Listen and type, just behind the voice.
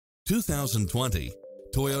2020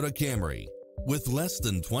 Toyota Camry. With less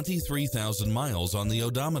than 23,000 miles on the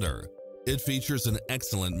odometer, it features an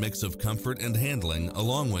excellent mix of comfort and handling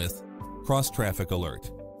along with cross-traffic alert,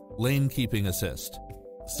 lane keeping assist,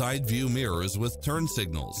 side view mirrors with turn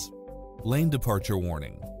signals, lane departure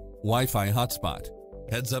warning, Wi-Fi hotspot,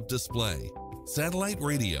 heads-up display, satellite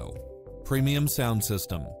radio, premium sound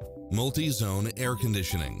system, multi-zone air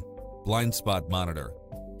conditioning, blind spot monitor,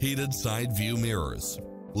 heated side view mirrors,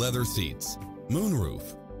 leather seats,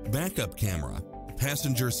 moonroof, backup camera,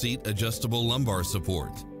 passenger seat adjustable lumbar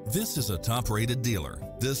support. This is a top-rated dealer.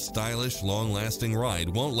 This stylish, long-lasting ride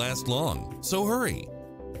won't last long, so hurry!